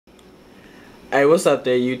Hey, what's up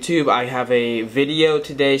there, YouTube? I have a video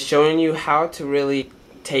today showing you how to really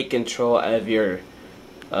take control of your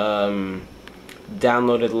downloaded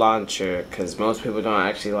launcher, because most people don't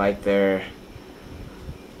actually like their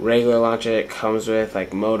regular launcher it comes with,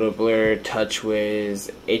 like MotoBlur,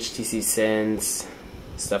 TouchWiz, HTC Sense,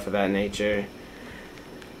 stuff of that nature.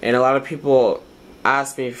 And a lot of people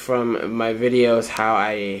ask me from my videos how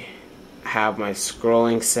I have my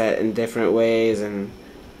scrolling set in different ways and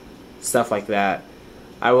stuff like that.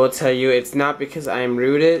 I will tell you, it's not because I am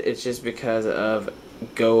rooted, it's just because of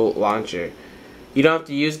Go Launcher. You don't have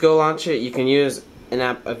to use Go Launcher, you can use an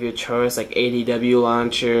app of your choice like ADW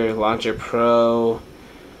Launcher, Launcher Pro.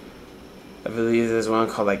 I believe there's one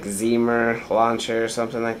called like Zemer Launcher or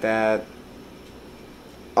something like that.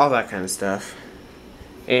 All that kind of stuff.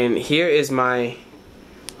 And here is my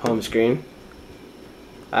home screen.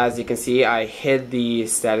 As you can see, I hid the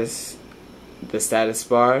status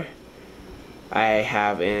bar. I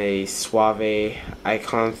have a Suave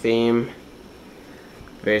icon theme,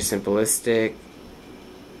 very simplistic.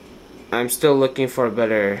 I'm still looking for a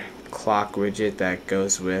better clock widget that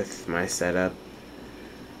goes with my setup.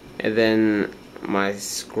 And then my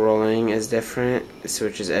scrolling is different, it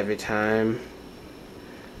switches every time.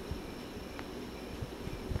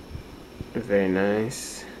 Very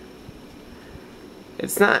nice.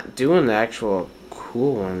 It's not doing the actual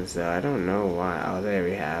cool ones though, I don't know why. Oh, there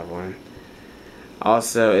we have one.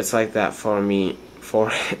 Also, it's like that for me,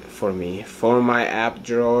 for my app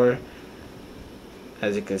drawer.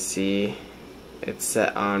 As you can see, it's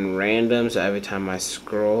set on random, so every time I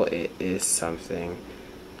scroll, it is something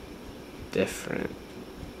different.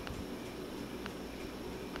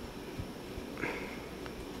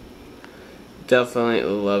 Definitely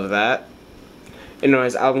love that.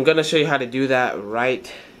 Anyways, I'm gonna show you how to do that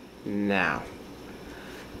right now.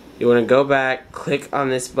 You wanna go back, click on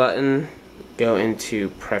this button, go into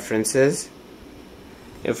Preferences,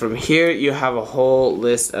 and from here you have a whole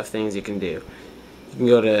list of things you can do. You can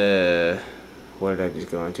go to, what did I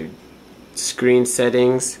just go into? Screen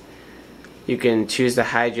Settings. You can choose to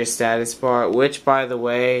hide your status bar, which, by the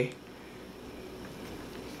way,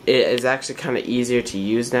 it is actually kind of easier to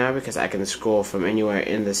use now because I can scroll from anywhere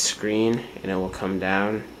in the screen and it will come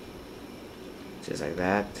down just like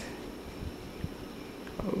that.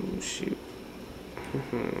 Oh shoot.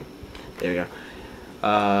 There we go.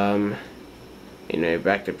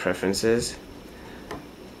 Back to Preferences.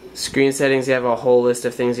 Screen Settings, you have a whole list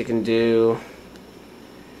of things you can do.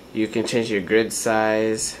 You can change your grid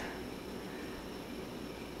size,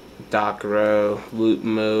 dock row, loop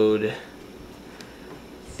mode.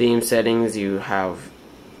 Theme settings, you have,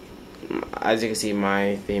 as you can see,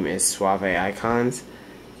 my theme is Suave Icons.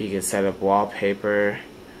 You can set up wallpaper.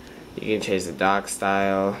 You can change the dock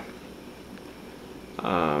style.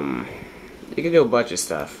 You can do a bunch of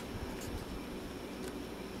stuff.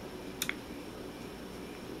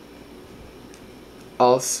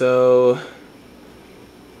 Also,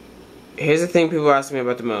 here's the thing people ask me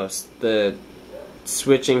about the most: the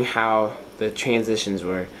switching, how the transitions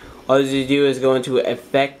work. All you do is go into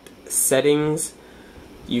Effect Settings.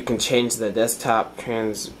 You can change the desktop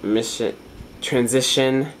transition,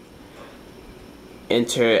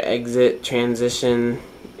 enter exit transition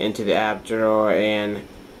into the app drawer, and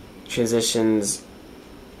transitions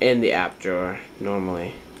in the app drawer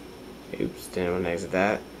normally. Oops, didn't want to exit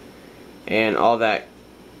that. And all that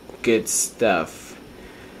good stuff.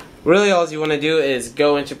 Really, all you want to do is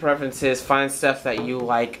go into Preferences, find stuff that you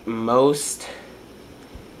like most,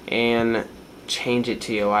 and change it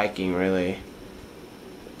to your liking. Really,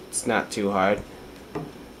 it's not too hard.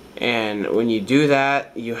 And when you do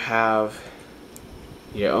that, you have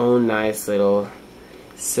your own nice little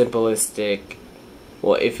simplistic,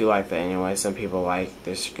 well, if you like that anyway. Some people like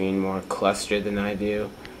their screen more clustered than I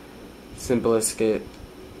do. Simplistic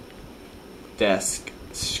desk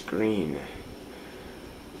screen.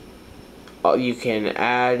 You can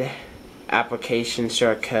add application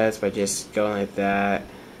shortcuts by just going like that.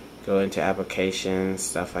 Go into applications,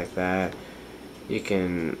 stuff like that. You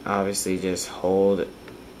can obviously just hold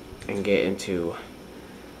and get into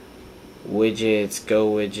widgets,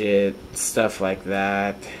 Go Widget, stuff like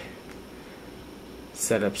that.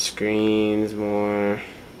 Set up screens more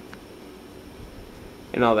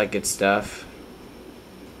and all that good stuff.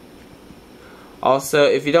 Also,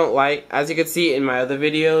 if you don't like, as you can see in my other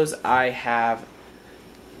videos, I have,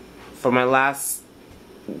 for my last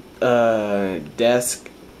desk,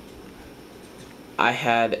 I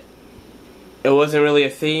had, it wasn't really a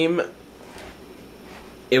theme,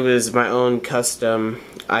 it was my own custom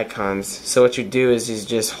icons. So what you do is you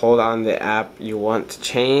just hold on the app you want to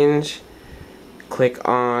change, click click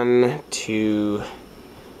on to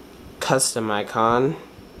custom icon,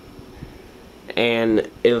 and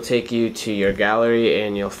it'll take you to your gallery,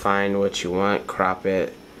 and you'll find what you want, crop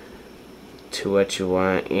it to what you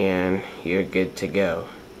want, and you're good to go.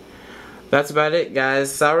 That's about it,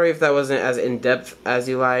 guys. Sorry if that wasn't as in-depth as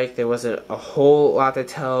you like. There wasn't a whole lot to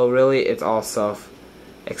tell, really. It's all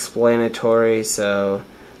self-explanatory, so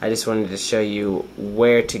I just wanted to show you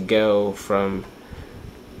where to go from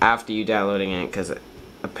after you downloading it, because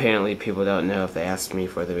apparently people don't know if they asked me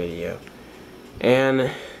for the video. And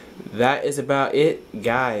that is about it,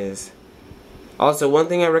 guys. Also, one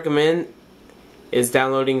thing I recommend is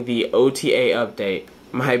downloading the OTA update.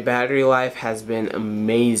 My battery life has been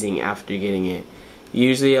amazing after getting it.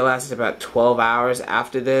 Usually it lasts about 12 hours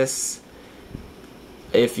after this.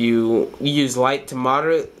 If you use light to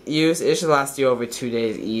moderate use, it should last you over 2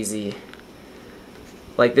 days easy.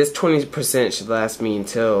 Like this 20% should last me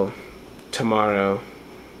until tomorrow.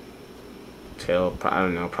 Till, I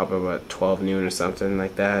don't know, probably about 12 noon or something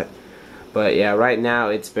like that. But yeah, right now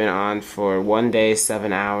it's been on for 1 day,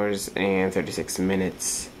 7 hours, and 36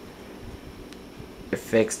 minutes. It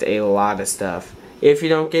fixed a lot of stuff. If you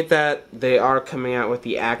don't get that, they are coming out with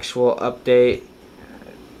the actual update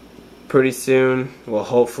pretty soon. Well,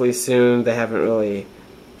 hopefully soon. They haven't really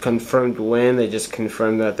confirmed when. They just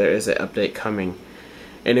confirmed that there is an update coming.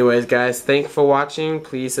 Anyways, guys, thanks for watching.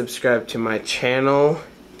 Please subscribe to my channel.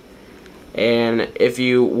 And if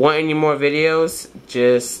you want any more videos,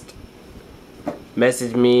 just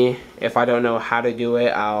message me. If I don't know how to do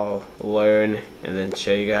it, I'll learn and then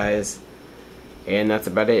show you guys. And that's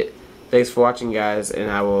about it. Thanks for watching, guys,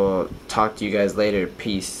 and I will talk to you guys later.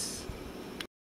 Peace.